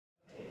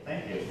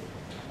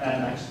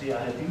And actually,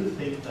 I do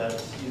think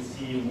that you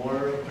see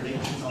more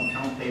predictions on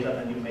count data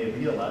than you may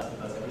realize,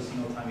 because every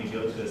single time you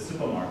go to a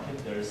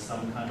supermarket, there's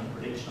some kind of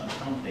prediction on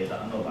count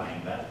data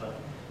underlying that, but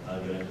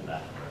I'll go into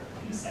that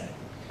in a second.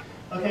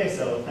 Okay,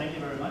 so thank you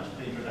very much for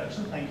the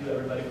introduction. Thank you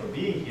everybody for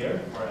being here,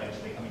 for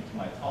actually coming to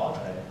my talk.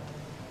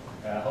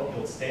 I hope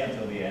you'll stay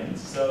until the end.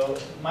 So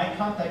my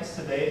context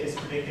today is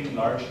predicting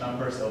large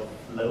numbers of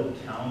low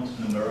count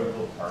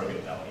numerical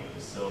target values.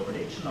 So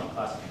prediction of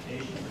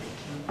classification,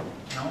 prediction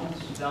count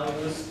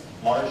values,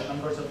 large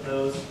numbers of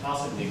those,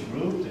 possibly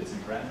grouped, it's in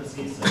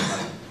parentheses, so it's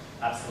not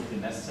absolutely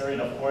necessary.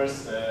 And of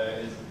course,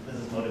 this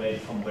is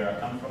motivated from where I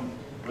come from.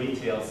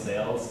 Retail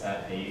sales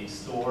at a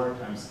store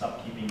times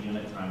stock keeping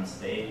unit times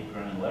day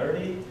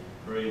granularity,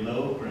 very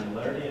low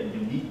granularity, and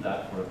you need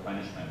that for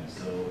replenishment.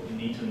 So you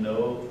need to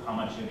know how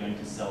much you're going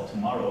to sell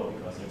tomorrow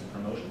because there's a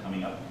promotion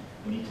coming up.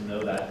 You need to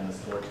know that in the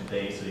store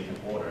today so you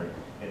can order.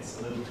 It's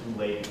a little too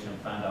late. You can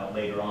find out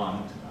later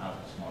on,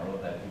 after tomorrow,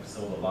 that you've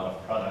sold a lot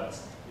of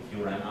products if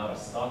you ran out of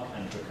stock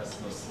and your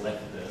customers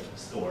left the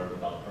store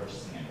without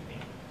purchasing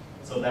anything.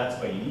 So that's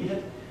where you need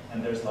it.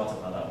 And there's lots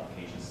of other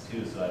applications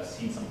too. So I've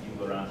seen some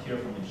people around here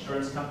from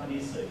insurance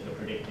companies. So if you're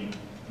predicting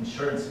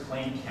insurance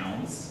claim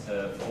counts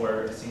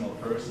for a single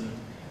person,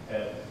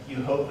 you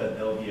hope that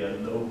there'll be a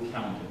low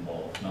count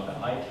involved. Not a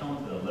high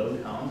count, but a low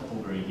count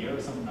over a year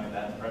or something like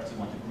that. And perhaps you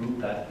want to group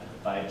that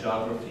by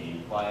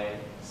geography, by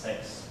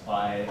sex,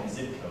 by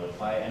zip code,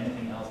 by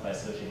anything else, by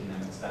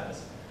socioeconomic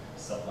status,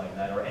 stuff like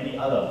that, or any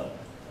other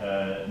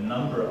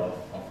number of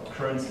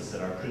occurrences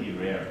that are pretty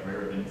rare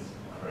event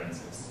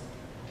occurrences.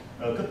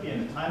 It could be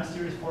in the time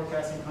series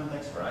forecasting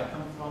context where I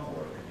come from,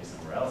 or it could be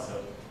somewhere else.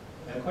 So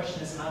the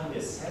question is, how do we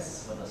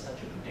assess whether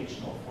such a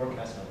prediction or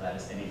forecast of that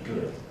is any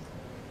good?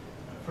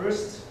 The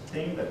first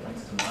thing that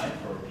comes to mind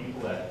for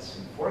people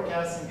in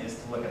forecasting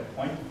is to look at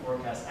point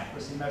forecast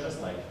accuracy measures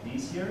like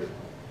these here.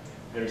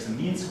 There's a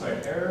mean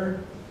squared error,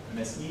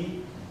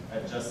 MSE,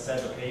 that just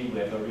says, okay, we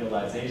have a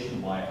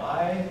realization yi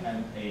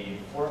and a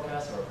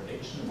forecast or a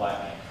prediction yi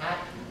hat.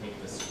 We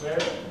take the square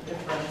of the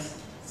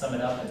difference, sum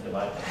it up, and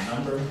divide by the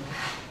number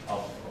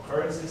of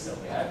occurrences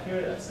that we have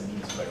here. That's the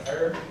mean squared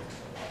error.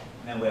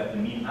 And then we have the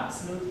mean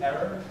absolute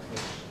error,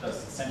 which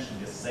does essentially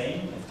the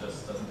same. It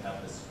just doesn't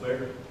have the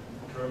square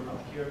term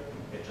up here.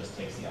 It just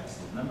takes the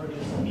absolute number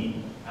here, so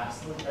mean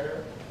absolute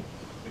error.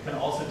 We can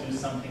also do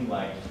something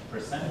like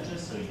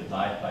percentages, so you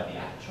divide by the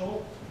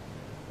actual.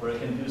 Or you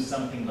can do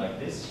something like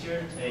this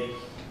here, take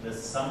the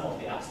sum of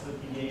the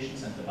absolute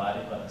deviations and divide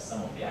it by the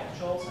sum of the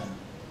actuals. And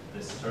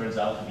this turns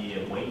out to be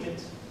a weighted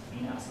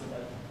mean absolute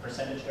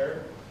percentage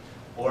error.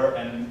 Or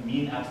a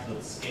mean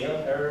absolute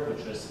scale error,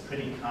 which is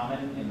pretty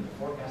common in the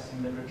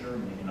forecasting literature,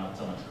 maybe not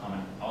so much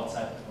common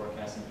outside of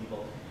forecasting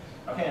people.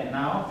 Okay, and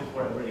now,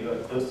 before everybody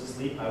goes to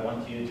sleep, I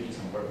want you to do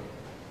some work.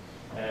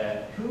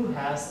 Who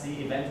has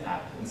the event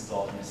app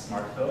installed on his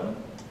smartphone?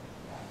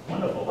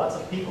 Wonderful, lots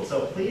of people.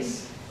 So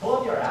please pull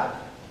up your app,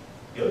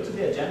 go to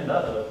the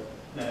agenda,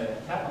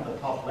 tap on the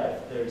top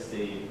left, there's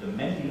the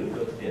menu,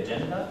 go to the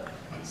agenda,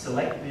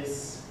 select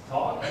this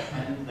talk,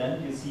 and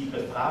then you see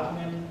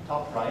Befragungen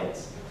top right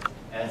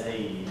as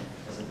a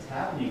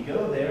tab, and you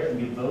go there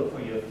and you vote for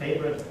your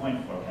favorite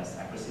point forecast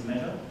accuracy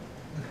measure.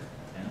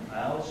 And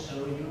I'll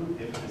show you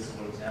if this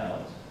works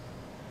out.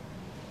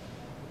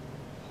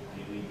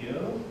 Here we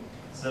go.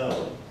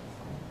 So,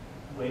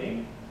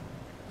 waiting.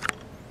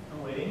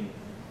 I'm waiting.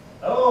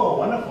 Oh,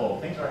 wonderful.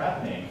 Things are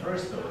happening.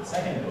 First vote,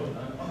 second vote.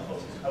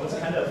 Wonderful. I was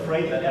kind of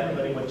afraid that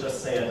everybody would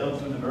just say, I don't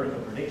do numerical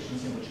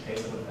predictions, in which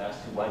case I would have asked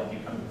you, why did you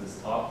come to this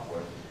talk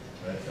for?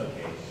 But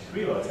okay.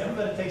 3 votes.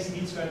 Everybody takes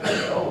mean squared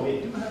error. Oh,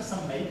 we do have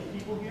some made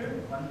people here.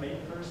 One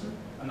made person.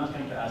 I'm not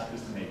going to ask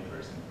who's the made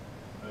person.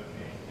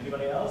 Okay.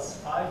 Anybody else?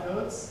 5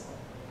 votes?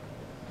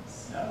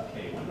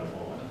 Okay, wonderful,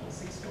 wonderful.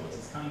 6 votes.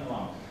 It's coming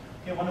along.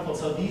 Okay, wonderful.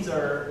 So these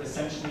are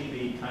essentially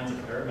the kinds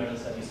of error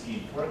measures that you see in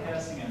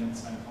forecasting, and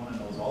Stephan Kolassa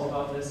knows all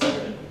about this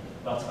here, and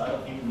lots of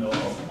other people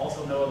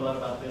also know a lot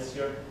about this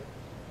here.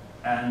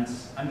 And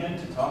I'm going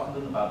to talk a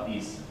little about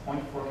these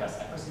point forecast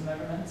accuracy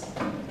measurements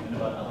and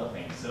about other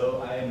things.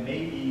 So I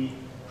may be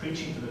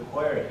preaching to the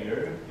choir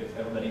here if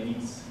everybody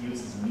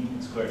uses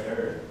mean squared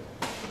error,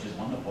 which is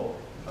wonderful.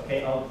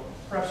 Okay,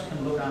 perhaps you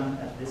can look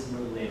at this a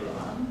little later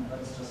on.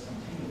 Let's just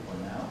continue for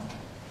now.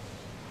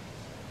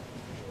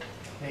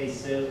 Okay,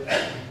 so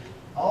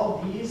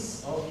all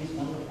these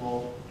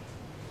wonderful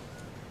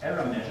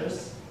error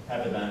measures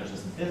have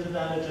advantages and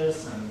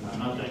disadvantages, and I'm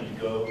not going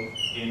to go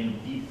in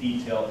deep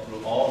detail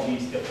through all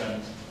these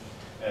different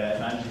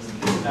advantages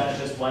and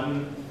disadvantages.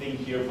 One thing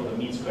here for the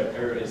mean squared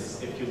error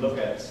is if you look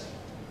at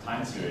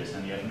time series,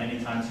 and you have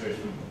many time series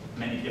from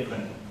many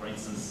different, for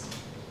instance,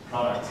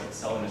 products that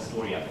sell in a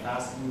store. You have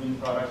fast-moving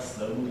products,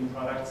 slow-moving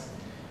products,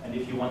 and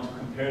if you want to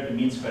compare the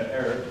mean squared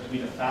error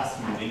between a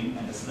fast-moving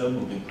and a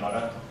slow-moving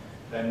product,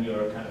 then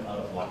you're kind of out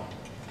of luck,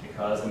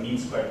 because a mean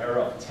squared error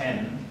of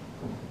 10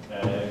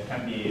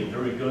 can be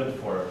very good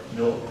for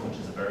milk, which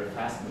is a very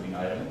fast-moving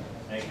item,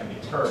 and it can be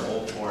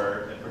terrible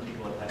for a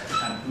particular type of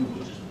shampoo,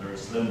 which is a very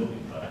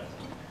slow-moving product.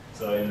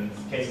 So in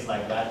cases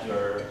like that,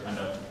 you're kind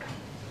of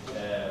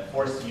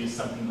course, use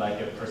something like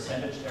a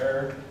percentage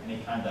error, any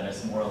kind that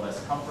is more or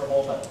less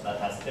comparable, but that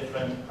has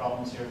different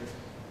problems here.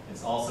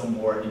 It's also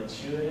more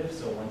intuitive,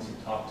 so once you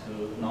talk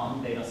to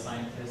non-data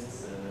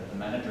scientists, the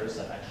managers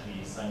that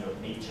actually sign your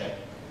paycheck,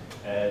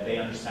 they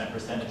understand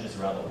percentages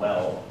rather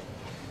well.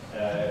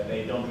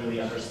 They don't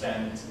really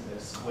understand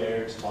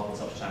squared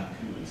bottles of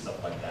shampoo and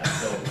stuff like that.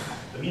 So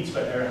the mean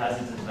squared error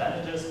has its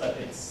advantages, but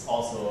it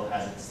also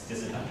has its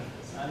disadvantages.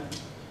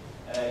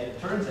 And it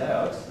turns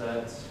out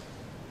that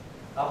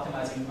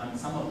optimizing on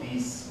some of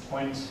these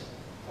point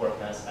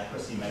forecast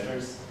accuracy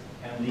measures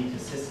can lead to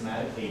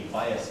systematically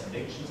biased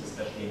predictions,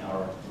 especially in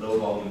our low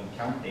volume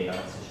count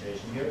data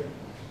situation here.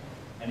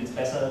 And it's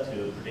better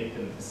to predict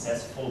and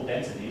assess full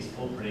densities,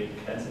 full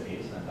predicted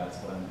densities, and that's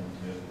what I'm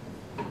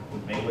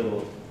going to make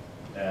little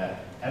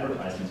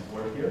advertisements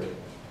for here.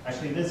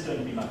 Actually, this is going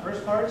to be my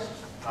first part,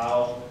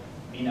 how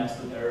mean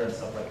absolute error and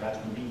stuff like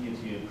that can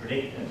lead you to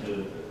predict and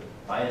to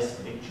bias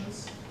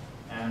predictions.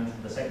 And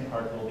the second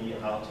part will be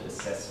how to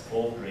assess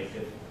full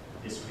predictive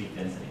discrete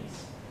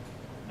densities.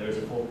 There's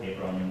a full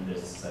paper on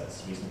this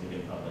that's recently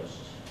been published.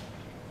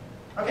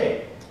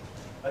 Okay,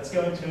 let's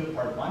go into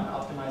part one.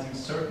 Optimizing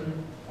certain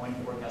point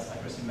forecast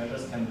accuracy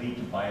measures can lead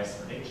to biased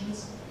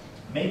predictions.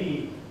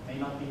 May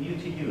not be new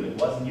to you. It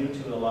was new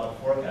to a lot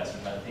of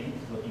forecasters, I think,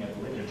 looking at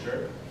the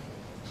literature.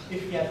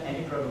 If you have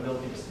any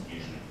probability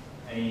distribution,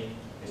 any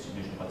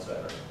distribution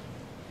whatsoever,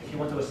 if you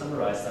want to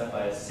summarize that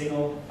by a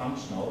single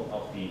functional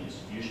of the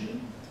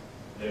distribution,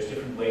 there's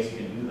different ways you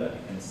can do that. You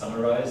can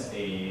summarize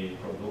a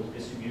probability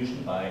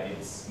distribution by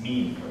its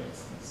mean, for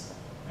instance.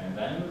 And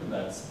then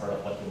that's part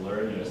of what you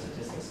learn in your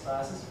statistics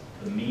classes.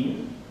 The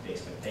mean, the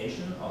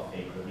expectation of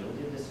a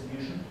probability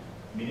distribution,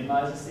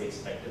 minimizes the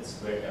expected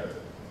squared error.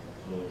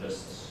 So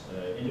just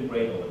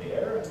integrate over the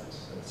error,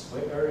 and the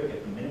squared error, you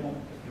get the minimum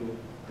if you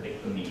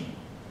predict the mean.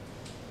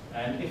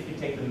 And if you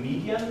take the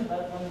median,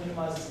 that one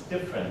minimizes a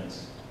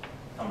different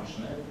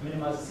function. It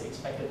minimizes the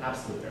expected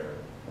absolute error.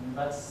 And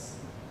that's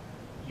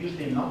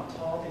usually not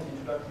taught in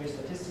introductory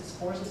statistics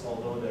courses,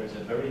 although there's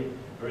a very,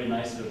 very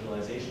nice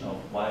visualization of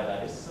why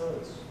that is so.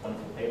 It's a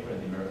wonderful paper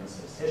in the American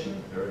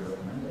Statistician, very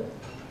recommended.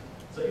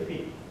 So if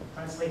we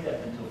translate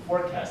that into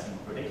forecasting,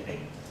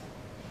 predicting,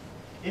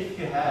 if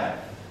you have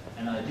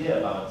an idea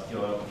about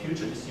your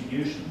future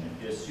distribution,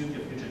 if you assume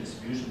your future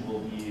distribution will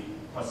be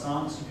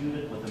Poisson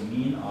distributed with a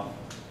mean of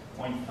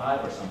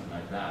 0.5 or something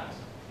like that,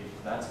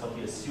 if that's what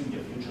you assume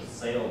your future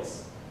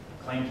sales,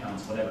 claim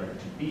counts, whatever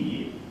to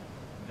be,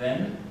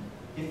 then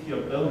if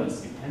your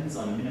bonus depends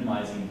on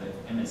minimizing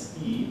the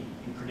MSE,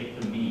 you predict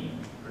the mean,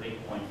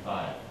 predict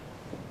 0.5.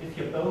 If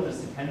your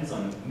bonus depends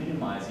on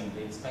minimizing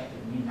the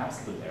expected mean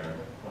absolute error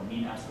or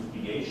mean absolute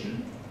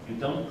deviation, you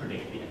don't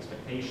predict the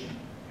expectation,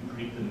 you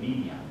predict the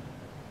median.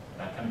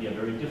 That can be a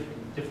very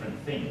different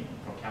thing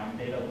for count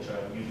data, which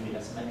are usually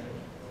asymmetric.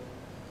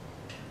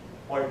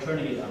 Or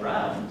turning it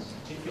around,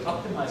 if you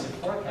optimize your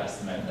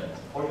forecast method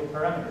or your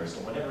parameters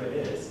or whatever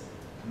it is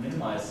to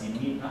minimize the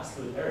mean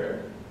absolute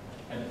error,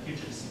 and the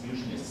future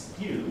distribution is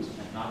skewed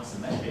and not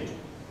symmetric,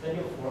 then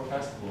your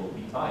forecast will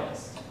be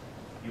biased.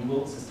 You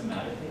will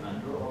systematically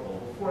under or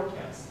over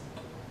forecast.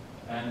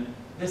 And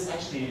this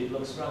actually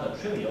looks rather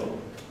trivial,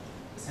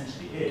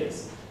 essentially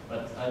is,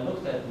 but I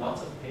looked at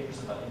lots of papers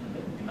about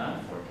intermittent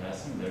demand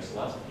forecasting. There's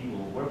lots of people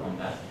who work on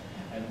that,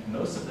 and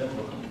most of them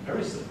were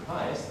very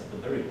surprised that the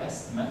very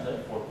best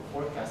method for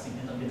forecasting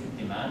intermittent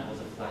demand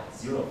was a flat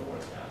zero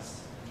forecast.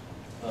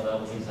 Well,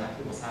 that was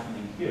exactly what's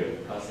happening here,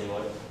 because they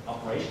were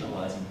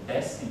operationalizing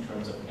best in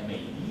terms of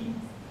MAE,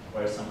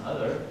 whereas some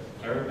other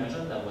error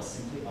measure that was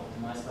simply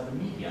optimized by the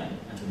median,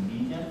 and the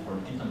median for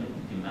an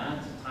intermittent demand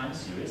time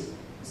series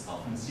is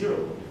often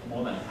zero. If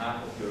more than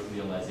half of your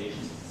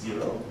realizations is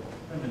zero,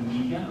 then the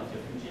median of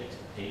your future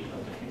expectation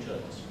of the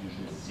future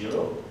distribution is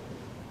zero,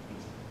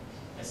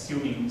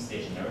 assuming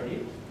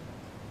stationarity.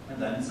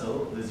 And then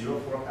so the zero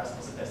forecast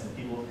was the best, and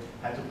people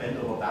had to bend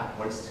over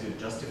backwards to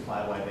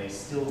justify why they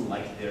still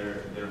like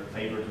their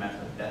favorite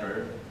method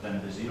better than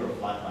the zero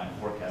flatline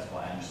forecast.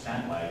 Well, I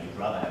understand why you'd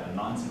rather have a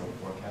non-zero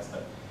forecast,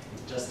 but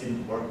it just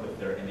didn't work with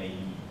their MAE.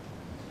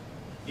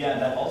 Yeah,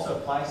 and that also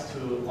applies to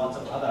lots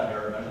of other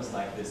error measures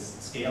like this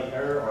scale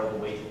error or the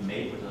weighted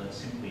mate, which are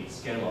simply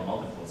scalar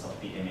multiples of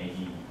the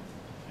MAE.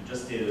 And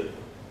just a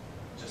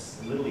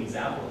little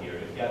example here,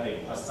 if you have a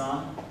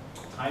Poisson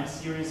time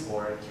series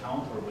or a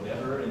count or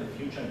whatever in the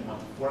future, and you want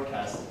to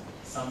forecast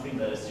something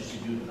that is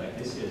distributed like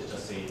this here, is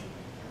just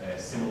a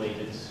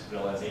simulated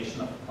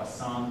realization of a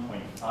Poisson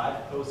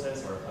 0.5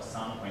 process or a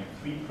Poisson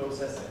 0.3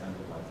 process that can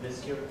look like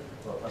this here,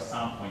 or a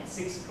Poisson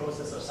 0.6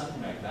 process or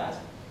something like that.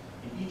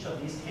 In each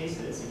of these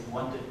cases, if you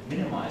want to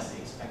minimize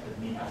the expected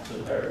mean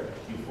absolute error,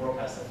 you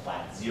forecast a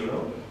flat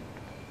zero.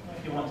 And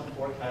if you want to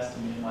forecast to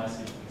minimize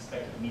the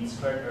expected mean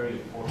squared error, you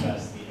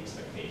forecast the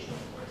expectation,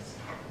 of course.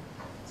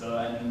 So,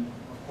 and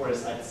of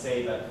course, I'd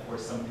say that for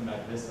something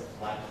like this, a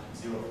flat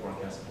zero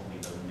forecast probably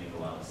doesn't make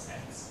a lot of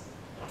sense.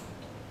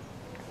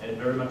 And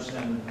very much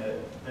then,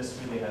 this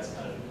really has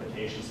kind of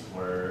implications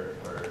for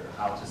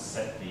how to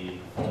set the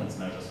performance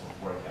measures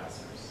for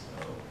forecasters.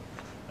 So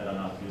that are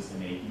not used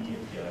in AE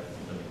if you have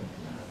intermittent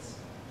demands.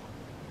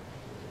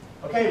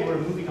 Okay, we're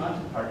moving on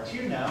to part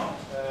 2 now.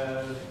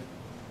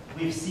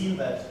 We've seen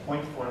that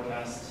point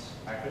forecasts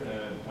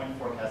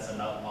are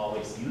not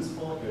always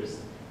useful. Here's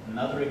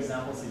another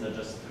example. These are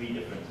just 3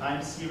 different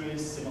time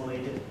series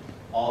simulated.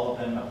 All of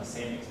them have the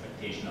same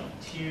expectation of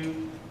 2.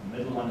 The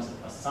middle one is a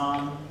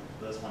Poisson.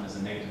 This one is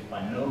a negative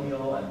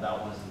binomial, and that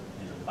one is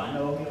a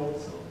binomial,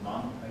 so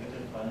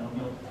non-negative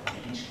binomial.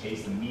 In each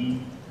case, the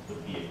mean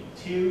would be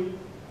 2,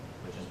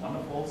 which is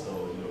wonderful.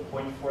 So your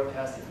point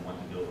forecast, if you want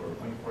to go for a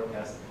point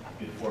forecast,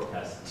 you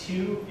forecast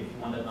 2. If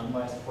you want an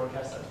unbiased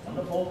forecast, that's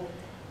wonderful.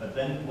 But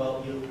then,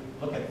 well, you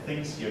look at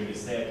things here and you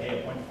say, okay,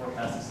 a point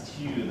forecast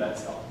is 2,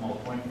 that's the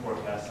optimal point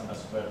forecast on the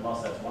squared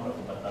loss, that's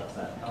wonderful, but does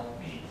that help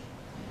me?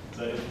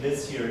 So if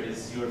this here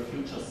is your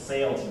future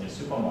sales in your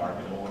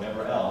supermarket or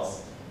whatever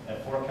else, a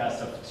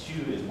forecast of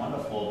 2 is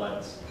wonderful,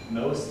 but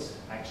most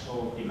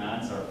actual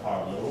demands are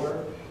far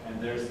lower,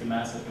 and there's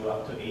demands that go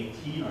up to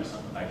 18 or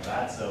something like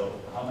that. So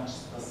how much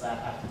does that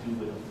have to do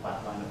with a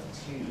flat line of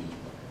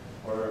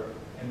 2?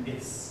 And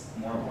it's,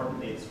 more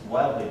importantly, it's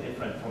wildly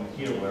different from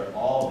here where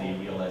all the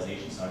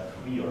realizations are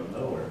 3 or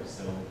lower.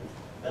 So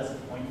does a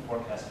point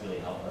forecast really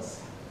help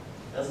us?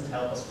 It doesn't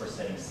help us for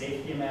setting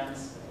safety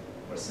demands,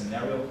 for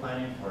scenario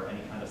planning, for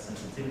any kind of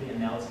sensitivity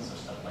analysis or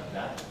stuff like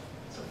that.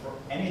 So for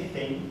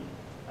anything,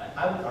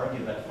 I would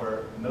argue that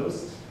for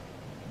most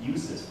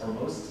uses, for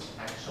most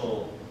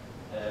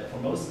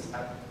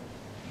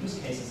use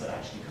cases that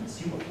actually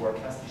consume a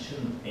forecast, you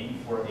shouldn't aim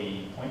for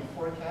a point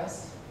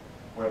forecast,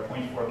 or a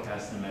point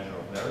forecast and measure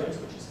of variance,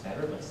 which is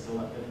better, but still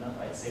not good enough.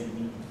 I'd say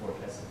we need to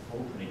forecast a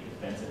full predictive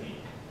density.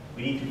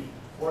 We need to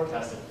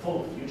forecast a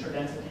full future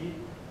density,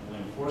 and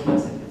when we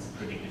forecast it, it's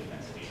predictive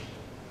density.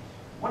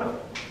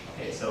 Wonderful.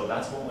 Okay, so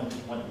that's what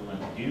we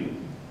want to do.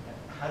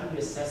 How do we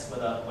assess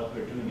whether what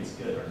we're doing is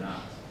good or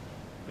not?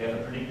 We have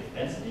a predictive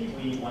density.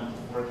 We want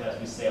to forecast.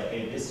 We say,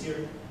 okay, this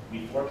year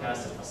we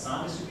forecast a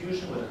Poisson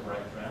distribution with a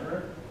correct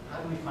parameter.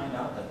 How do we find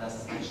out that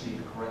that's actually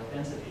the correct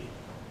density?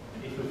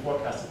 And if we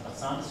forecast a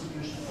Poisson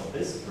distribution for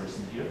this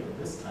person here,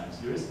 for this time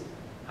series,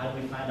 how do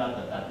we find out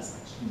that that is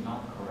actually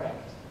not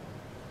correct?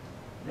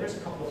 There's a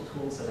couple of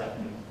tools that have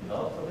been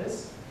developed for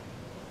this.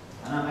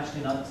 And I'm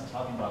actually not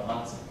talking about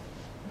lots of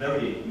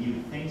very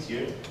new things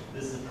here.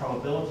 This is a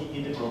probability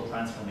integral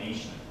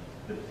transformation,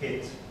 the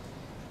PIT.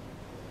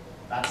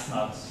 That's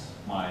not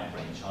my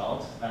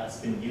brainchild. That's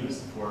been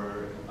used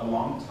for a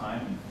long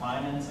time in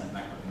finance and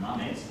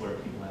macroeconomics, where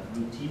people have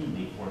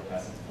routinely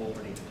forecasted full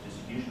predictive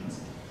distributions,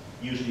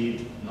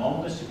 usually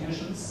normal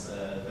distributions.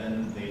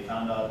 Then they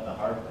found out the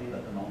hard way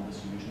that the normal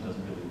distribution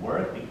doesn't really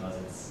work because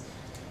it's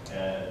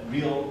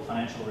real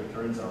financial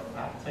returns are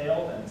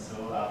fat-tailed, and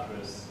so after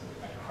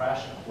a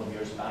crash a couple of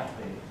years back,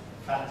 the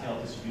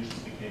fat-tailed distributions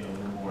became a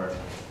little more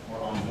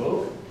en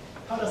vogue.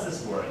 How does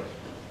this work?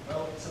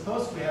 Well,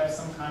 suppose we have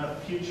some kind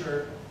of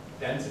future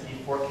density,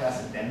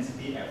 forecasted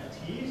density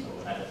ft,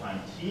 so at a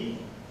time t,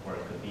 or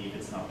it could be, if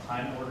it's not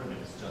time ordered,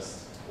 if it's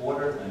just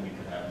ordered, then we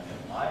could have it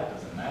implied, it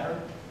doesn't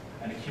matter.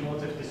 And a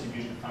cumulative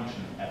distribution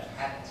function f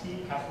hat t,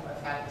 capital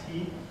F hat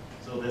t.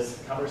 So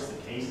this covers the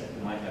case that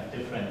we might have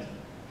different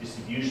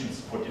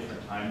distributions for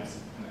different times,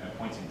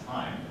 points in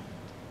time.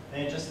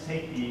 Then you just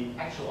take the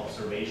actual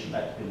observation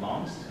that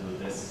belongs to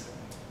this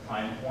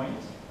time point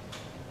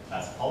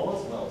as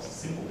follows. Well, it's a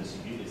simple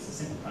distribution, it's a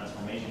simple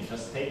transformation. You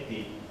just take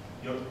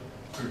your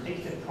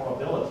predicted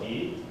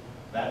probability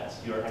that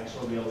your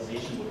actual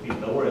realization would be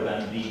lower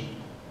than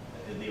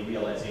the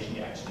realization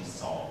you actually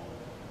saw.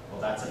 Well,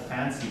 that's a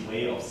fancy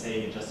way of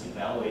saying you just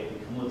evaluate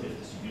the cumulative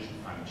distribution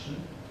function,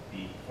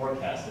 the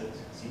forecasted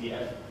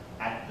CDF,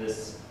 at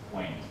this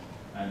point.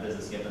 And this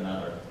is yet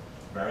another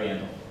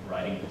variant of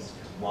writing this.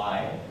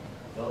 Why?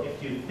 Well,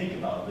 if you think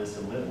about this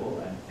a little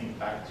and think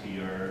back to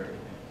your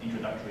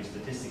introductory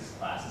statistics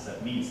classes,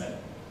 that means that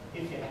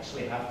if you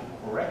actually have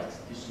the correct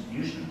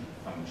distribution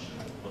function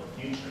for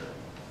the future,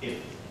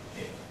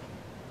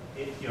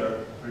 if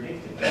your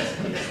predicted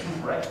density is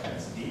the correct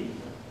density,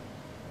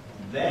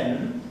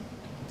 then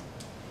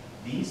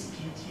these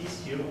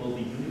PTs here will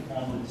be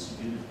uniformly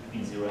distributed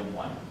between 0 and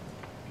 1,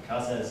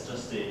 because that's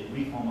just a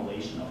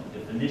reformulation of the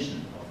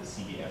definition of the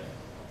CDF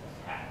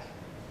hat.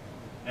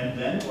 And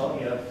then, well,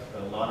 you have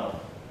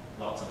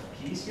lots of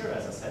P's here.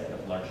 As I said, you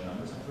have large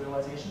numbers of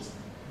realizations.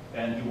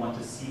 And you want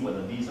to see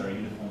whether these are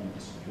uniformly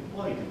distributed.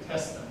 Well, you can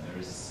test them.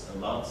 There's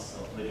lots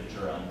of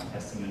literature on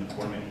testing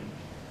uniformity.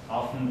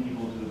 Often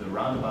people do the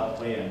roundabout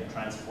way and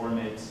transform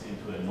it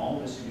into a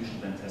normal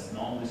distribution, then test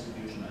normal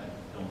distribution.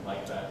 I don't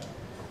like that.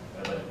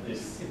 But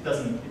it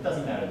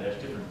doesn't matter.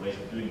 There's different ways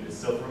of doing this.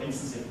 So for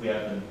instance, if we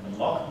have a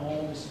log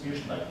normal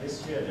distribution like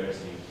this here, there's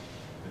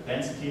the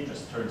density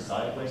just turns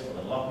sideways for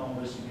the log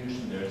normal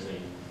distribution. There's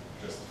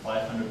just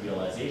 500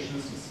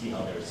 realizations. You see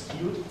how they're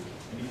skewed.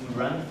 And if we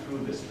run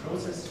through this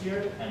process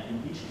here, and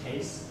in each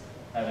case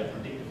have a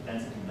predictive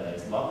density that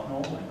is log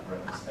normal and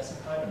correctly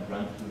specified, and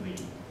run through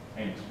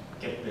and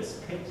get this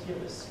PIT here,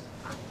 this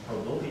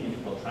probability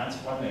integral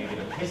transform, and you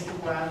get a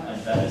histogram,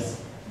 and that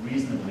is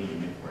reasonably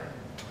uniform.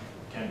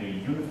 It can be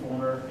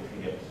uniformer if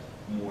you get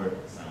more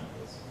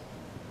samples.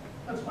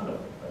 That's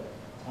wonderful, right?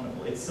 It's wonderful.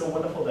 wonderful. It's so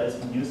wonderful that it's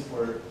been used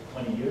for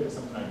 20 years or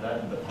something like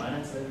that in the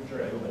finance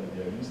literature. Everybody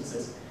there uses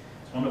this.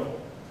 It's wonderful.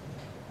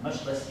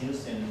 Much less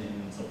used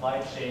in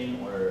supply chain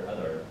or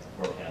other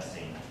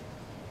forecasting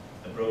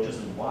approaches.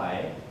 And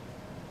why?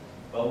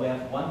 Well, we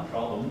have one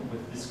problem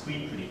with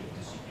discrete predictive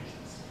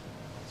distributions.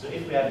 So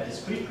if we have a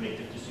discrete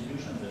predictive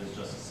distribution, there's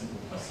just a simple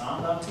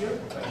Poisson up here,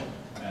 right?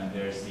 And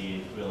there's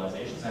the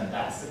realizations, and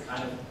that's the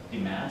kind of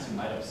demands you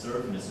might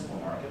observe in the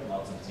supermarket,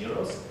 lots of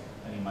zeros,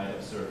 and you might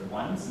observe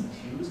ones and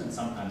twos and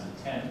sometimes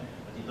a 10,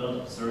 but you don't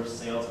observe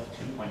sales of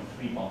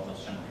 2.3 bottles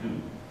of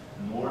shampoo,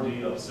 nor do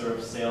you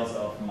observe sales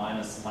of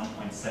minus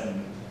 1.7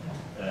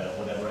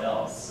 whatever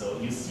else. So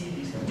you see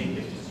these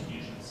predictive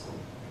distributions.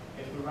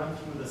 If we run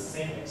through the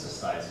same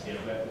exercise here,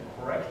 we have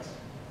the correct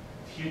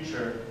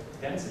future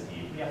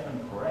density. If we have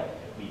them correct,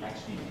 if we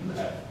actually do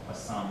have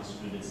Poisson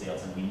distributed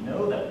sales, and we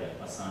know that we have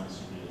Poisson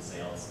distributed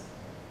sales,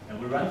 and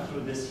we run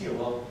through this here,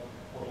 well,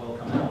 what will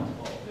come out?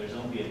 Well, there's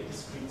only a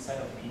discrete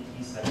set of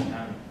PTs that can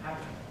happen.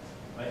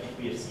 Right? If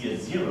we see a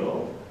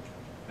 0,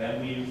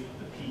 then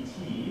the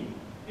PT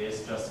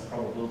is just the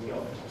probability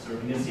of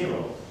observing a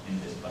 0 in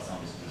this Poisson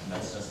distribution.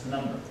 That's just a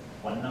number,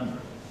 one number.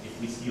 If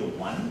we see a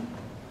 1,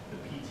 the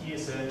PT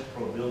is a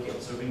probability of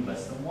observing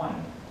less than 1,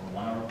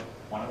 or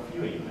one or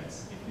fewer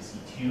units. If we see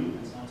 2,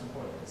 and so on and so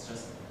forth. It's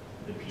just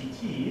the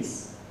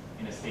PTs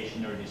in a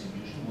stationary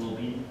distribution will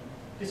be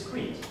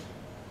discrete.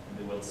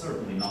 They will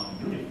certainly not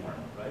be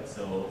uniform, right?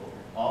 So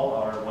all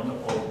our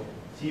wonderful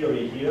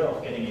theory here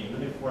of getting a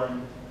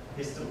uniform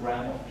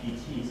histogram of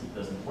PTs, it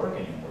doesn't work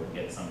anymore. We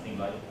get something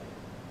like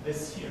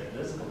this here.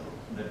 This is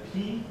the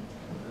P,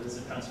 this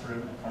is a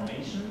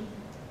transformation,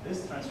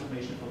 this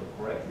transformation for the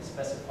correctly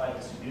specified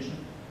distribution,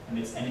 and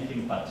it's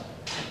anything but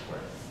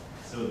uniform.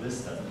 So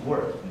this doesn't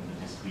work in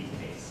the discrete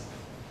case.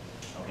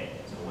 Okay,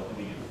 so what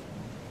do we do?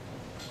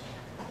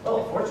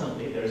 Well,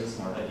 fortunately, there's a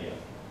smart idea.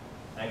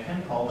 I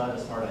can call that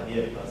a smart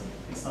idea because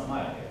it's not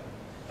my idea.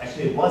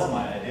 Actually, it was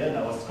my idea, and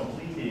I was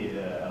completely,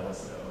 I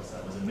was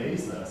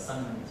amazed that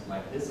someone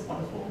like this, a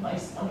wonderful,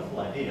 nice, wonderful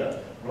idea,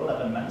 wrote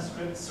up a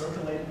manuscript,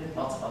 circulated it,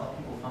 lots of other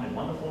people found it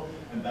wonderful,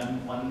 and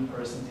then one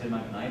person, Tim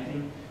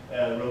McKnighting,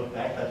 wrote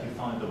back that he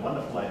found it a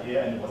wonderful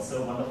idea, and it was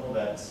so wonderful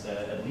that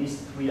at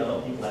least 3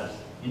 other people had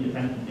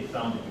independently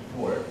found it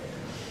before.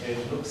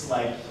 It looks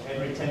like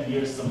every 10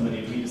 years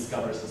somebody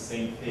rediscovers the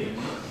same thing,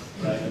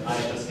 right?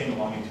 I just came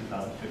along in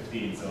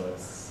 2015, so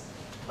it's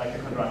like the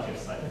quadratic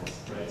cycles,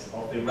 right?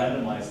 Of the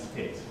randomized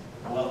pit.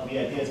 Well, the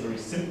idea is very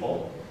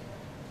simple.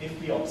 If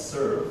we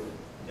observe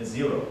a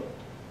 0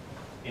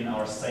 in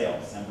our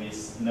sales, and we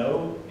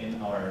know in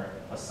our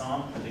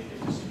Poisson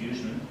predictive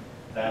distribution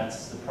that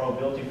the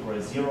probability for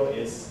a 0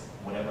 is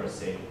whatever,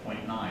 say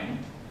 0.9,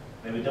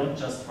 then we don't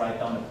just write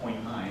down a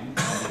 0.9,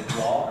 and we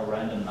draw a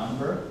random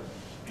number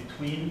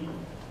between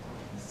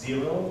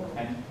 0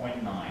 and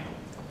 0.9.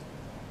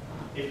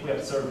 If we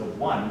observe a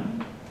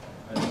 1,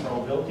 then the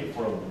probability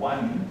for a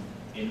 1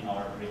 in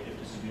our predictive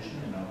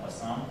distribution, in our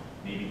Poisson,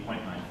 maybe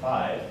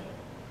 0.95,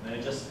 then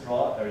I just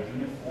draw a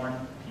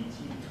uniform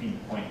PT between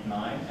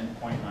 0.9 and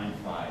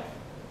 0.95,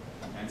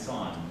 and so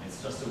on.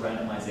 It's just a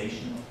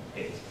randomization of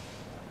it.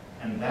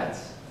 And that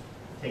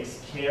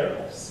takes care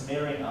of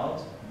smearing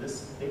out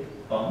this big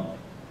bump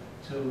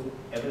to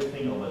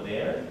everything over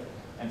there,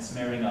 and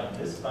smearing out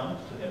this bump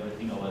to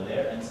everything over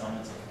there, and so on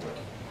and so forth.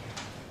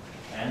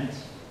 And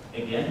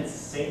again, it's the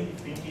same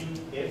thinking.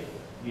 If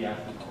we have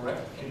the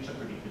correct future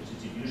predictive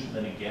distribution,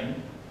 then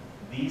again,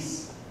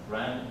 these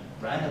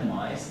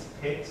randomized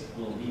pit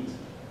will lead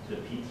to a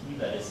PT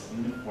that is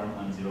uniform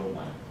on 0,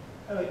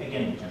 1.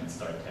 Again, we can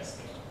start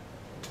testing.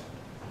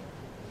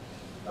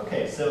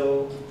 Okay,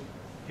 so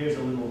here's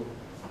a little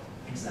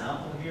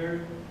example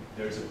here.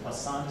 There's a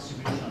Poisson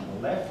distribution on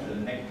the left and a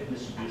negative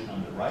distribution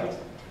on the right.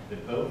 They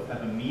both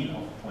have a mean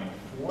of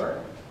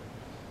 0.4.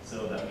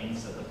 So that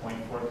means that the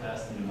point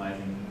forecast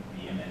minimizing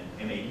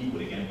the MAE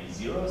would again be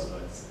 0. So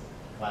it's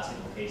a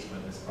classical case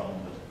where this problem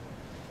would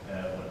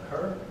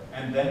occur.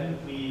 And then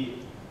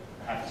we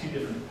have 2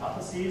 different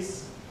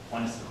hypotheses.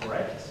 One is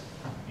correct.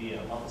 We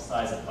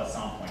hypothesize a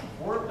Poisson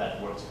 0.4. That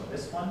works for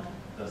this one.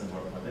 Doesn't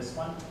work for this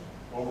one.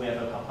 Or we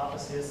have a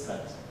hypothesis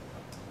that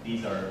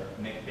these are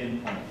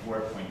neckpin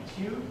 0.4,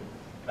 0.2.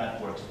 That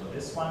works for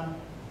this one.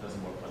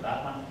 Doesn't work for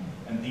that one.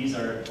 And these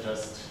are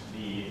just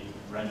the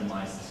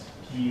randomized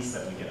P's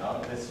that we get out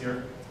of this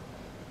here.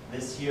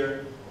 This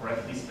here,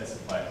 correctly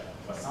specified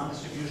Poisson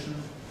distribution,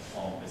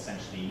 all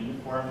essentially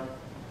uniform.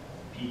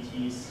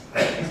 PTs,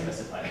 correctly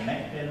specified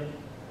neckpin,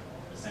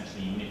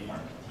 essentially uniform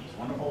PTs.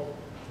 Wonderful.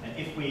 And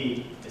if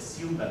we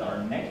assume that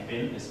our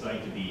neckpin is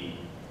going to be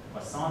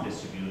Poisson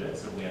distributed,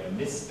 so we have a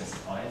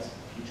misspecified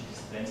future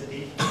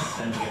density,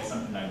 then we get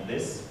something like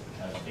this, which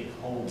has a big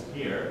hole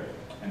here,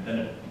 and then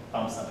it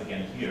bumps up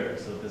again here,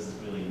 so this is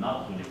really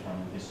not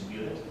uniformly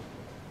distributed.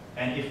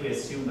 And if we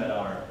assume that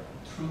our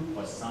true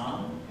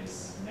Poisson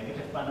is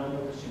negative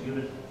binomial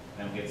distributed,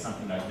 then we get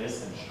something like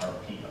this and a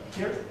sharp peak up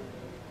here.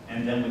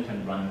 And then we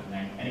can run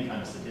any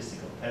kind of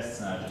statistical tests,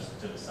 and I just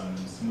took some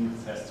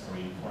smooth tests for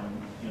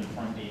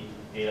uniformity,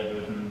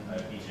 data-driven,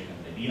 Pichek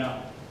and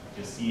Levina.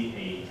 You see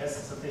a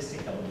test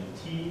statistic,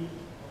 WT,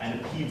 and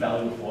a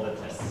p-value for the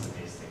test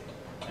statistic.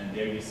 And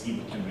there you see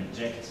we can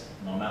reject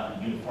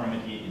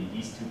uniformity in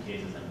these two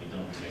cases, and we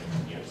don't reject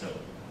it here. So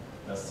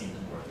it does seem to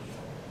work.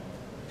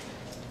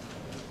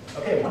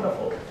 Okay,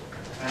 wonderful.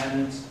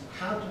 And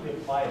how do we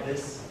apply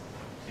this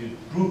to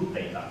group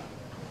data?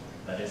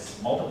 That is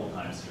multiple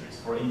time series.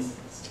 For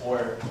instance,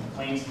 for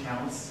claims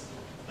counts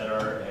that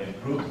are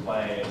grouped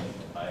by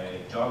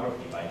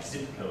geography, by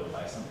zip code,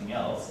 by something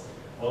else.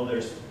 Well,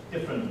 there's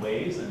different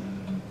ways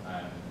and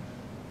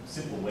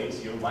simple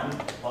ways here. One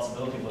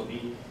possibility would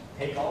be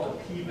take all the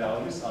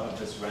p-values out of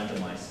this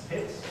randomized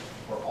pit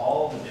for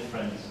all the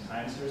different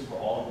time series, for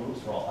all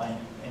groups, for all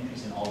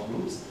entries in all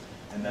groups.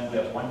 And then we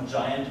have one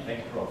giant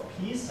vector of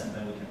p's, and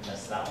then we can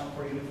test that one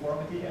for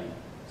uniformity and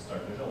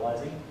start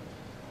visualizing.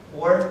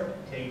 Or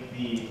take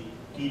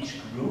each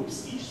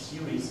group's, each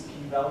series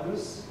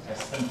p-values,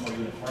 test them for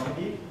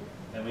uniformity.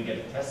 Then we get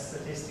a test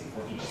statistic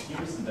for each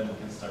series, and then we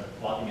can start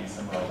plotting and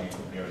summarizing and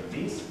comparing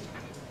these.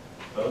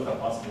 Both are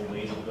possible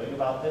ways of going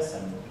about this,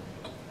 and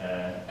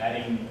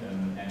adding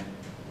and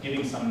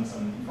giving some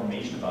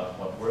information about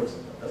what works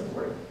and what doesn't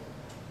work.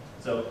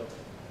 So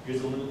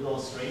here's a little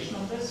illustration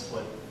of this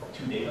with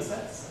two data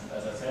sets. And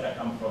as I said, I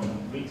come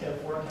from retail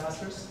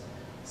forecasters.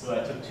 So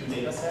I took two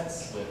data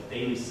sets with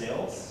daily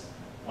sales,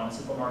 one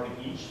supermarket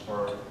each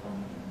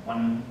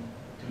from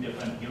two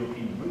different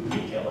European group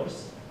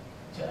retailers,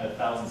 to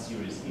 1,000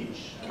 series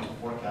each, and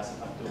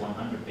forecasted up to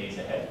 100 days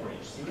ahead for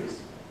each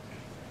series.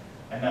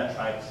 And I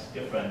tried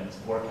different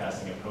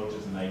forecasting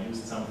approaches, and I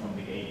used some from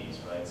the 80s,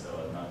 right?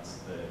 So not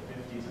the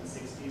 50s and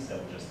 60s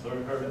that we just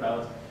heard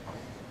about.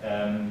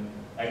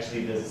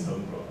 Actually, this is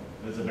homegrown.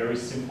 This is a very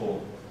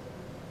simple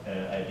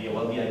idea.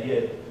 Well,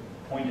 the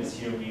point is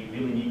here we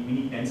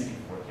need density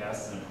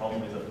forecasts, and the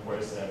problem is, of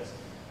course, that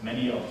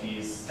many of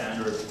these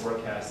standard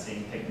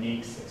forecasting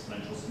techniques,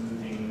 exponential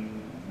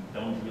smoothing,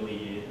 don't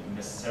really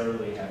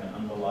necessarily have an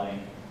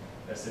underlying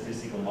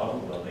statistical model.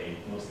 Well, they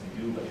mostly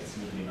do, but it's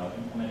usually not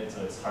implemented,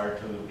 so it's hard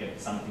to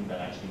get something that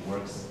actually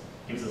works,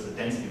 gives us a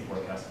density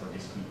forecast for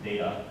discrete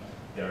data.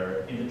 There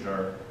are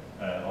integer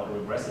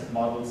autoregressive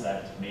models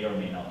that may or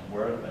may not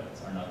work, but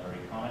are not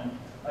very common.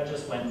 I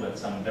just went with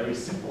some very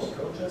simple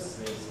approaches.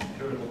 There's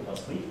empirical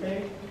plus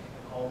weekday.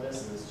 I call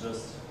this. It's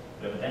just,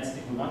 we have a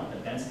density, we want a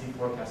density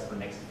forecast for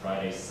next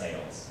Friday's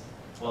sales.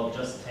 Well,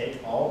 just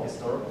take all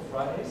historical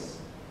Fridays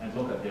and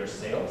look at their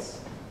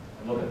sales,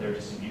 and look at their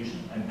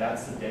distribution, and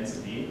that's the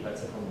density,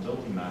 that's a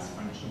probability mass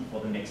function for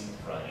the next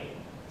Friday.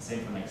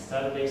 Same for next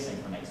Saturday, same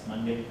for next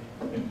Monday.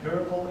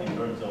 Empirical in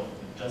terms of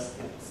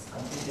it's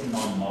completely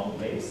non-model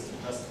based. It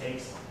just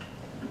takes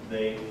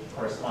the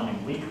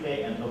corresponding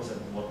weekday and looks at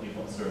what we've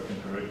observed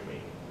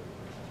empirically.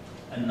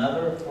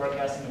 Another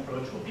forecasting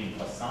approach will be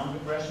Poisson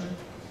regression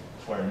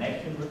or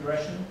Neptune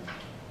regression,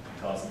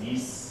 because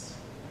these,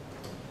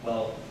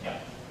 well, yeah,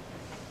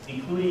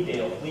 including day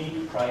of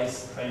week,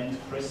 price, trend,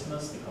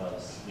 Christmas,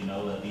 because we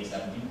know that these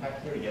have an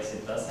impact here. Yes,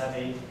 it does have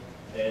a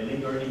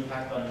linear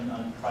impact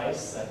on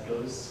price that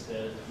goes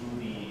through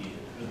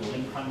the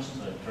link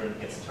function, so it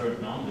gets turned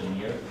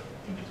non-linear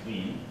in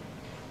between.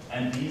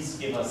 And these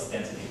give us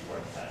density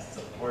forecasts.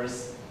 Of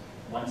course,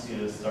 once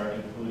you start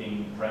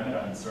including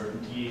parameter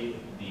uncertainty,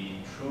 the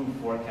true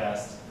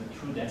forecast, the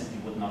true density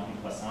would not be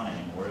Poisson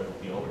anymore, it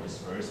would be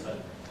over-dispersed. But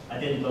I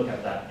didn't look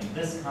at that in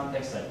this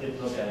context. I did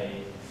look at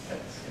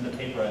in the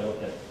paper I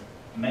looked at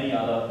many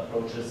other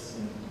approaches,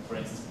 for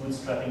instance,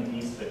 bootstrapping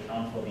these to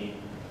account for the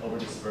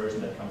over-dispersion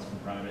that comes from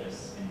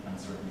parameters in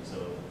uncertainty.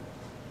 So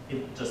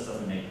it just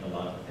doesn't make a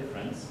lot of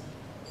difference.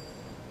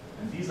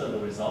 And these are the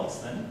results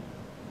then.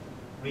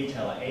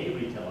 Retailer A,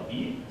 retailer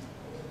B.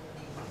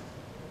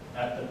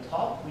 At the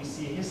top, we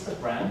see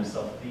histograms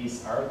of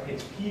these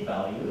RPIT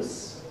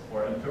p-values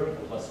for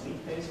empirical plus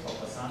weekdays, for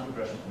Poisson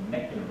regression, for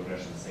Neptune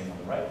regression, same on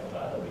the right for the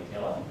other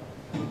retailer.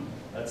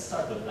 Let's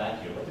start with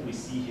that here. What do we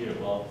see here?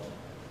 Well,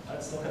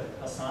 let's look at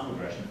Poisson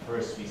regression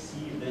first. We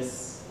see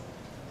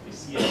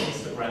a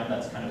histogram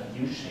that's kind of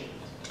U-shaped.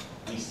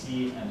 We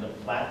see, and the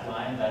flat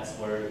line, that's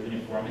where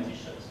uniformity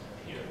should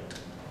appear,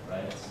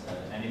 right?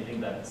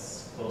 Anything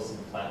that's close to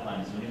the flat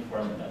line is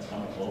uniform, and that's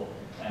wonderful.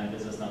 And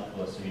this is not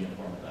close to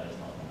uniform, that is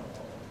not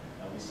wonderful.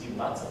 Now we see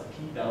lots of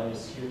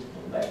p-values here to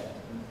the left,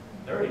 and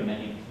very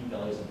many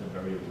p-values at the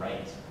very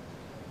right.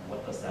 And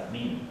what does that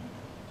mean?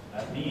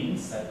 That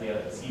means that we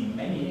see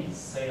many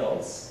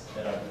sales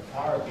that are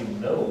far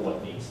below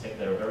what we expect.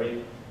 They're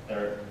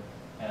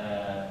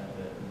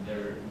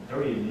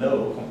very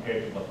low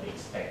compared to what we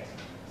expect.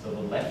 So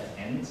the left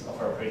end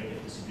of our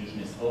predictive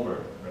distribution is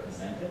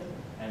overrepresented,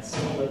 and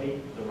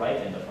similarly, the right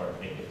end of our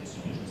predictive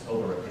distribution is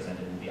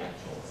overrepresented in the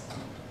actuals.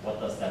 What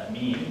does that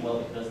mean?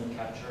 Well, it doesn't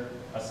capture,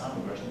 Poisson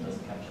regression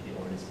doesn't capture the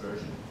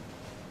over-dispersion.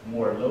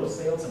 More low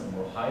sales and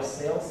more high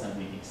sales than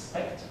we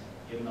expect,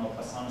 given our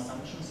Poisson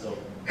assumption. So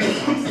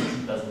Poisson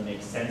assumption doesn't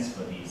make sense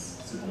for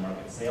these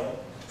supermarket sales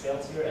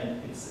here,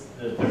 and it's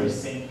the very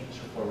same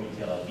picture for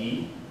retailer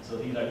B. So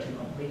these are two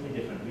completely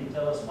different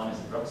retailers. One is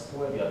a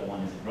drugstore, the other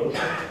one is a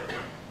grocery.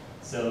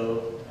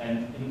 So,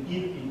 and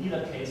in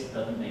either case, it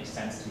doesn't make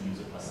sense to use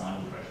a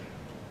Poisson regression.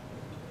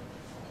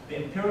 The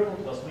empirical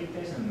plus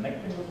weekdays and the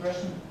neck pin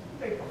regression,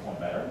 they perform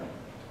better.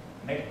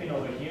 Neck pin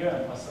over here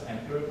and plus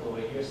empirical over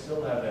here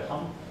still have a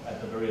hump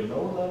at the very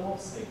low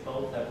levels. They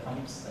both have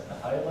humps at the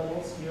high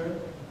levels here,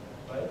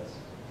 right?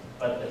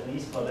 But at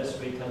least for this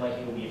retail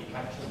idea, we've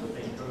captured with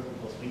the empirical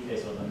plus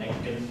weekdays or the neck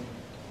pin,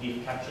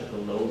 we've captured the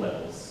low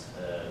levels,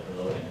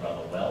 the low end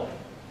rather well.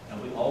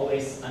 And we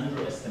always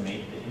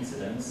underestimate the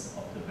incidence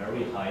of the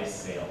very high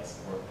sales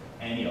for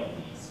any of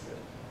these here,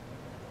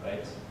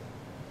 right?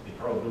 The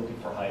probability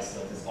for high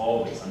sales is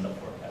always under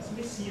forecast. And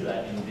we see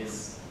that in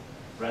this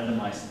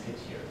randomized pit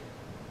here.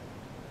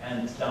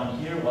 And down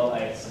here, well,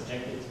 I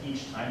subjected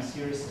each time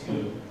series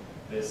to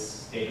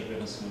this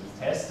data-driven smooth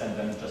test and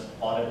then just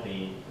plotted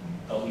the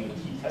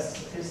WT test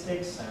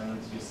statistics,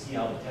 and you see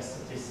how the test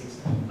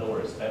statistics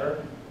lower is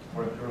better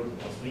for empirical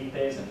plus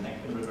weekdays, and neck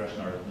pin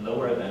regression are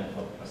lower than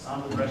for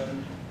Poisson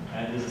regression.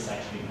 And this is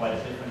actually quite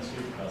a difference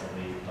here because of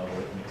the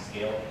logarithmic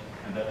scale.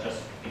 And that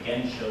just,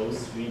 again,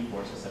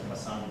 reinforces that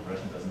Poisson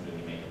regression doesn't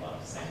really make a lot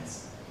of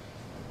sense.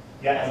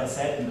 Yeah, as I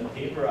said in the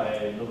paper,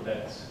 I looked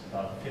at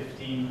about 12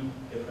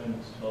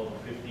 or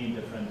 15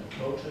 different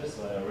approaches.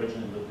 So I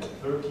originally looked at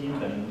 13,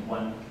 then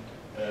one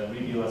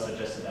reviewer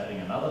suggested adding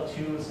another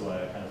 2, so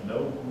I kind of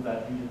know who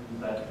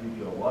that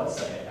reviewer was.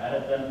 I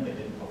added them, they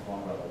didn't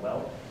perform rather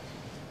well.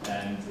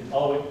 And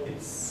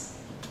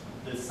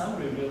the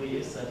summary really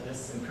is that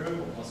this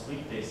empirical plus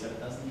weekdays that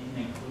doesn't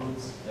even include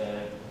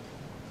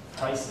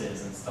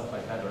prices and stuff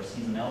like that, or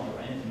seasonality or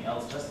anything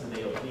else, just the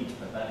day of week,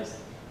 but that is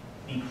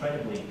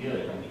incredibly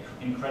good and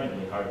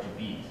incredibly hard to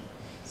beat.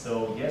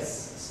 So yes,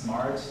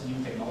 smart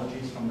new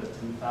technologies from the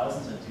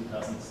 2000s and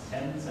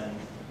 2010s and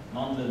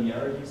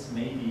non-linearities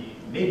may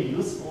be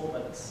useful,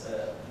 but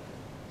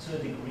to a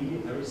degree,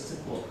 very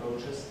simple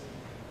approaches,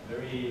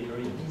 very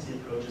easy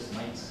approaches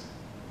might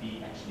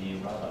be actually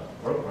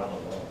work rather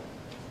well.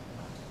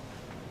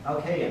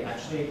 Okay, and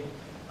actually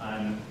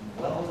I'm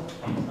well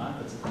in time.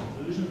 That's a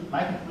conclusion.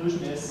 My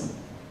conclusion is,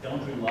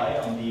 don't rely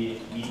on the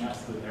mean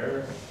absolute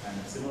error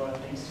and similar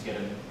things to get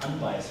an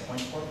unbiased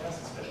point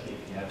forecast, especially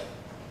if you have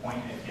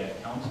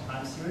count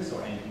time series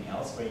or anything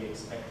else where you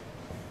expect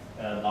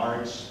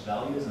large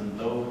values and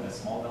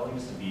small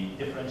values to be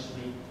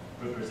differentially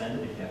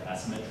represented. If you have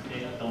asymmetric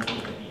data, don't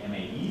look at the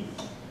MAE.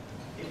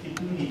 If you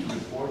do need to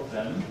report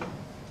them,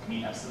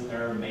 mean absolute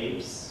error,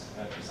 MAPEs,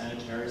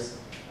 percentage errors,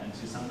 and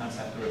to sometimes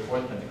have to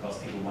report them because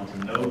people want to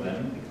know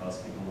them,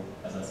 because people,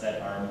 as I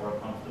said, are more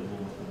comfortable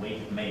with the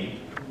weighted MAPE.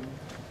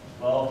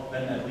 Well,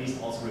 then at least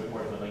also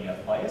report whether you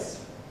have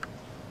bias.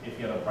 If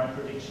you have a point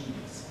prediction,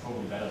 it's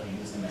probably better to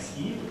use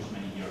MSE, which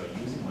many here are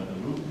using, or the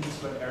root mean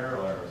squared error,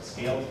 or a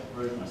scaled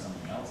version, or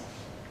something else.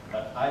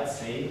 But I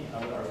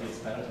would argue it's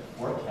better to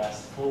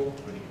forecast full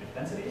predictive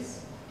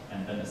densities,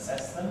 and then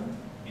assess them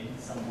in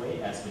some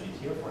way, as we did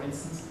here, for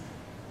instance.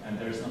 And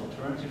there's an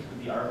alternative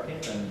to the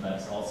RPIT, and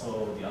that's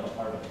also the other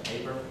part of the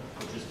paper,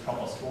 which is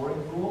proper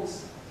scoring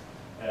rules.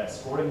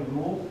 Scoring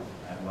rule,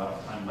 I have a lot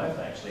of time left.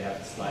 I actually have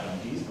to slide on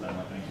these, but I'm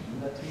not going to do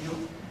that to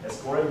you. A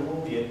scoring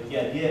rule, the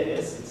idea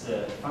is it's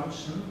a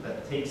function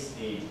that takes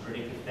a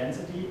predictive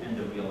density and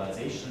a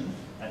realization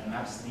that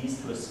maps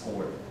these to a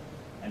score.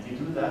 And you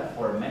do that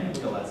for many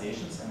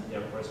realizations and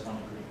their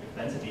corresponding predictive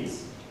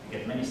densities. You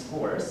get many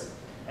scores,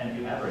 and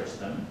you average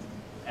them.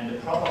 And the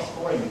proper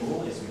scoring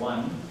rule is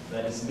one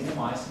that is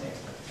minimizing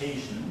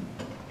expectation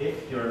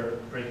if your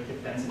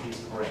predictive density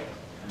is correct.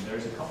 And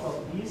there's a couple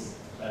of these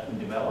that have been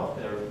developed.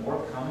 They're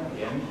more common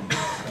again in the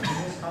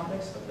continuous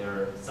context, but there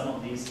are some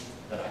of these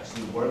that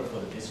actually work for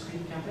the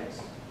discrete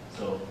context.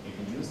 So you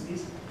can use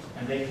these.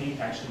 And they paint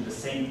actually the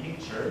same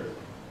picture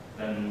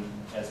than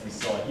as we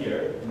saw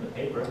here in the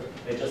paper.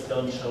 They just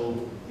don't show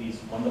these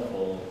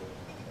wonderful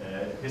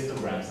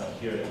histograms up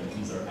here, and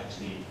these are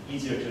actually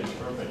easier to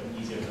interpret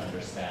and easier to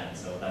understand.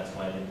 So that's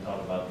why I didn't talk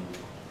about the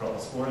proper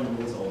scoring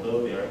rules,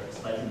 although they are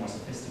slightly more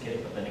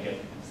sophisticated, but then again,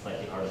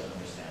 slightly harder to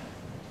understand.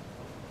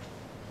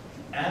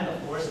 And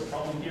of course, the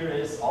problem here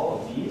is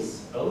all of these,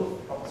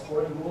 both proper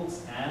scoring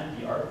rules and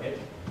the RPIT,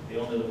 they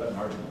only look at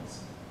marginals,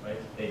 right?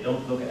 They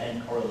don't look at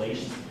any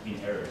correlations between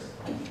errors.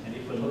 And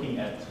if we're looking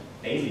at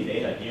daily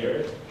data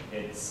here,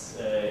 it's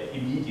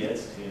immediate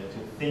to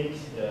think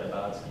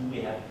about, do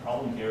we have a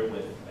problem here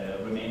with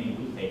remaining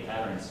weekday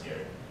patterns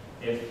here?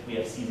 If we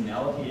have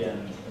seasonality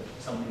and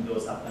if something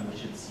goes up, then we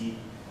should see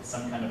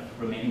some kind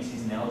of remaining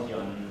seasonality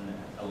on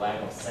a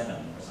lag of 7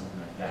 or something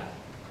like that.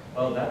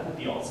 Well, that would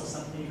be also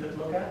something you could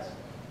look at.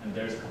 And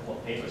there's a couple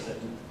of papers that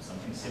do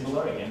something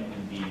similar, again,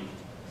 in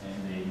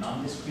the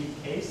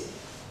non-discrete case,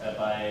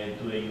 by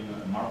doing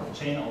Markov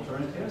chain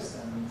alternatives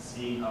and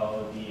seeing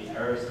how the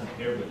errors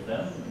compare with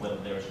them, whether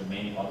there's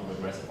remaining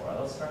autoregressive or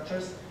other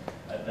structures.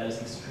 That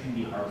is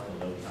extremely hard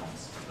for low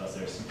counts because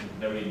there's simply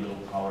very low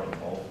power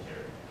involved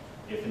here.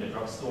 If in a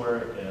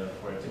drugstore,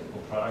 for a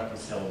typical product, you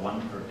sell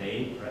 1 per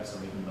day, perhaps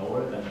or even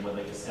lower, then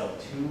whether you sell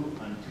 2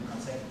 on 2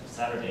 consecutive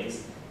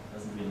Saturdays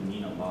doesn't really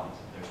mean a lot.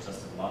 There's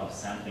just a lot of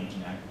sampling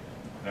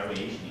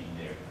variation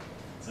in there.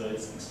 So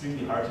it's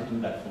extremely hard to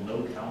do that for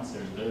low counts.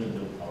 There's very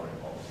low power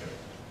involved here.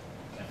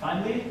 And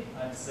finally,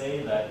 I'd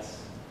say that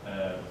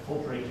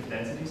full predictive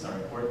densities are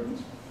important,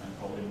 and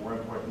probably more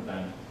important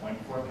than point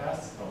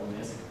forecasts. The problem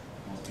is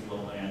most people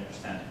only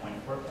understand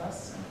point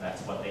forecasts, and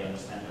that's what they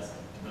understand as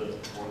the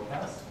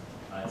forecast.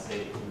 I'd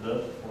say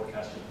the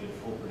forecast should be a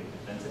full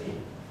predictive density.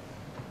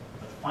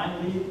 But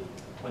finally,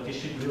 what you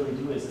should really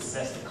do is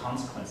assess the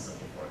consequences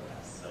of your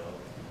forecast. So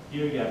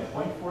here you have a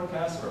point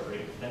forecast or a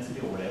predictive density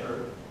or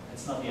whatever.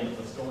 It's not the end of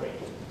the story.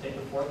 You take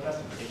the forecast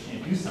and prediction,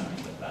 you do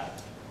something with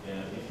that.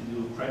 If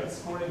you do credit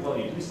scoring, well,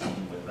 you do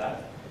something with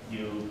that.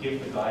 You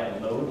give the guy a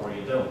loan or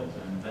you don't.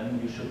 And then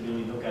you should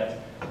really look at,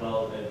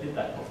 well, did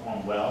that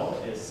perform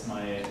well? Is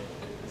my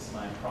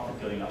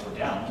profit going up or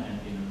down? And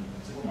in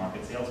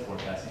supermarket sales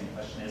forecasting, the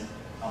question is,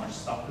 how much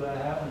stock do I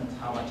have and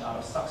how much out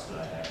of stocks do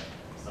I have?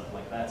 Stuff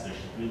like that. So you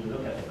should really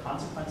look at the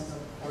consequences of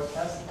the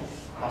forecast,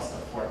 cost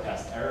of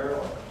forecast error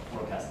or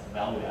forecast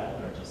value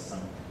added, or just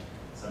some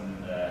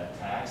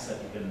tags that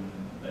you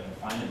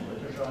find in the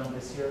literature on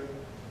this here.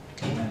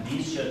 And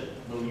these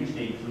will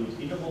usually include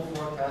interval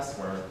forecasts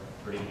for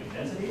predictive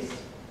densities,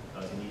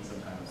 because you need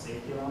some kind of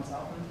safety allowance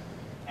often,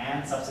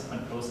 and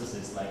subsequent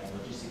processes like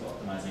logistical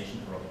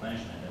optimization for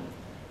replenishment.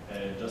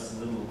 And just a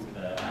little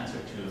answer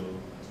to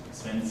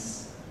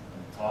Sven's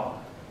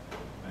talk,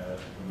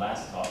 the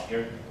last talk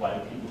here, why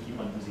do people keep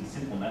on using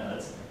simple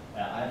methods?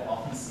 I've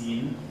often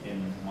seen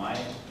in my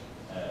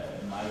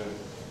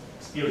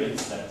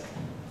experience that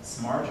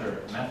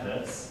smarter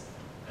methods,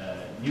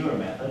 newer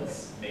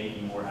methods may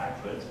be more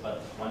accurate,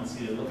 but once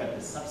you look at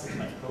the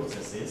subsequent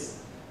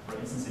processes, for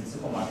instance in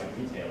supermarket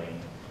retailing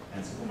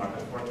and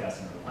supermarket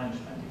forecasting and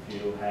replenishment, if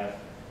you have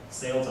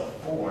sales of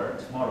 4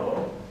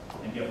 tomorrow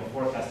and you have a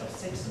forecast of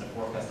 6 and a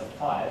forecast of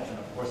 5, then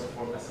of course the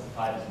forecast of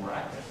 5 is more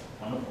accurate,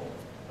 wonderful.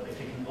 But if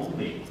you can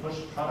only push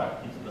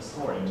product into the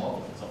store in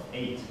multiples of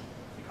 8,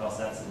 because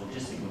that's a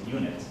logistical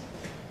unit,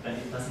 then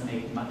it doesn't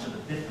make much of a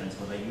difference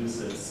whether I use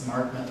a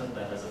smart method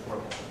that has a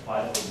forecast of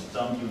 5 or a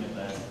dumb unit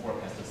that has a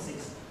forecast of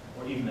 6,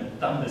 or even a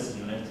dumbest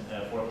unit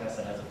forecast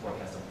that has a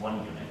forecast of 1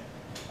 unit.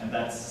 And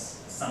that's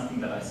something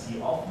that I see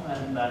often,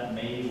 and that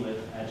may, with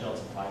agile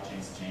supply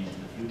chains, change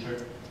in the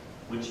future,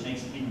 which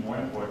makes it even more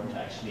important to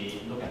actually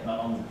look at not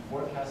only the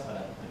forecast, but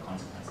at the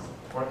consequences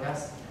of the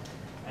forecast.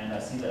 And I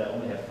see that I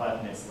only have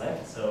 5 minutes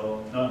left,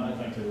 so no, I'm not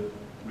going to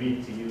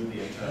read to you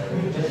the entire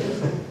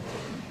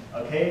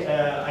Okay,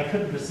 I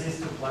couldn't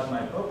resist to plug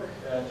my book.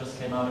 Just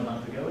came out a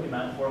month ago,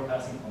 Demand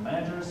Forecasting for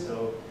Managers.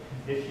 So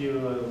if you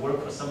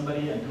work for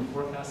somebody and do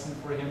forecasting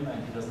for him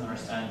and he doesn't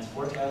understand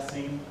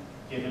forecasting,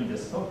 give him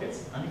this book.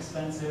 It's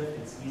inexpensive,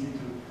 it's easy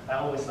to, I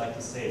always like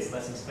to say it's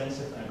less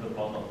expensive than a good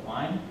bottle of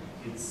wine.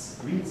 It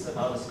reads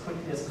about as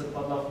quickly as a good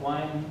bottle of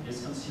wine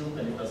is consumed,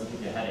 and it doesn't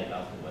give you a headache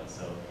afterwards.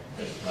 So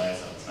there's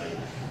flies outside.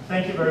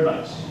 Thank you very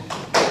much.